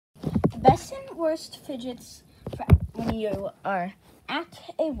Best and worst fidgets for when you are at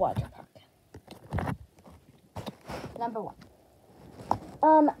a water park. Number 1.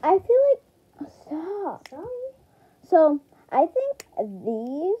 I feel like stop. Sorry. So I think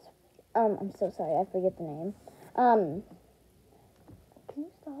these. I'm so sorry. I forget the name. Can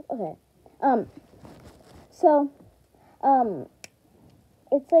you stop? Okay. So,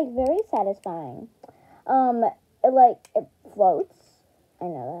 it's like very satisfying. It floats. I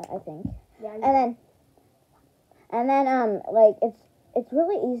know that. I think. Yeah. And then like it's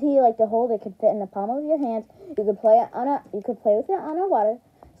really easy like to hold. It could fit in the palm of your hands. You could play with it on a water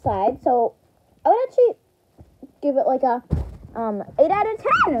slide. So I would actually give it like a 8 out of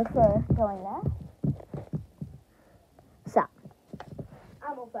 10 for going there. So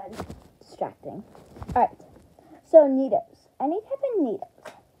I'm open. distracting. All right. So needles. Any type of needles.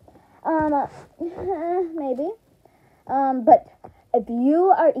 Maybe. But if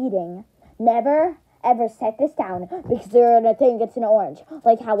you are eating, never ever set this down because they're gonna think it's an orange.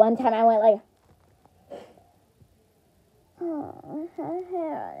 Like how one time I went like, oh, I have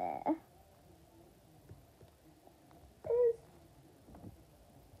hair on it.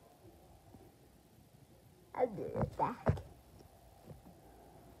 I did it back.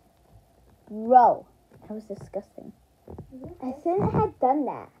 Bro, that was disgusting. I shouldn't have done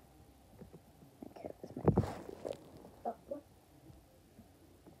that. Okay, this might be secret. Oh, what?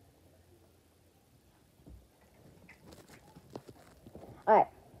 Alright.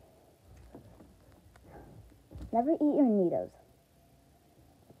 Never eat your Neatos.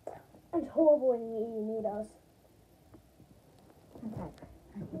 I'm horrible when you eat needles.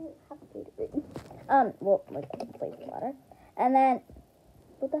 Well, like flavor water. And then,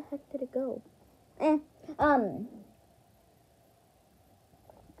 where the heck did it go?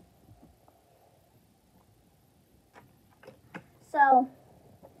 So,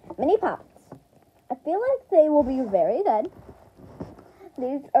 mini pops. I feel like they will be very good.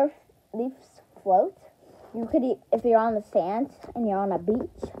 These float. You could eat if you're on the sand and you're on a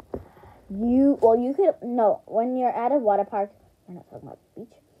beach. When you're at a water park, we're not talking about the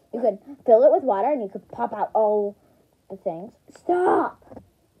beach. You could fill it with water and you could pop out all the things. Stop!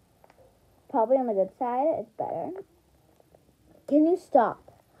 Probably on the good side, it's better. Can you stop?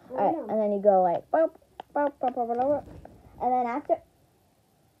 Alright, and then you go like, boop, boop, boop, boop, boop, boop. And then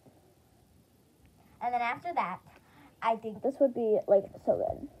after that, I think this would be like so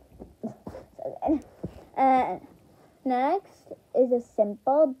good. So good. And next is a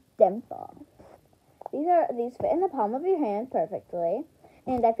simple dimple. These fit in the palm of your hand perfectly,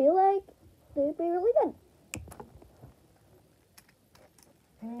 and I feel like they'd be really good.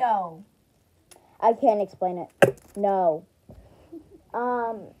 No. I can't explain it. No.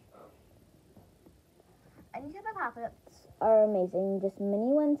 Any type of pop-ups are amazing. Just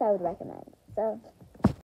mini ones I would recommend. So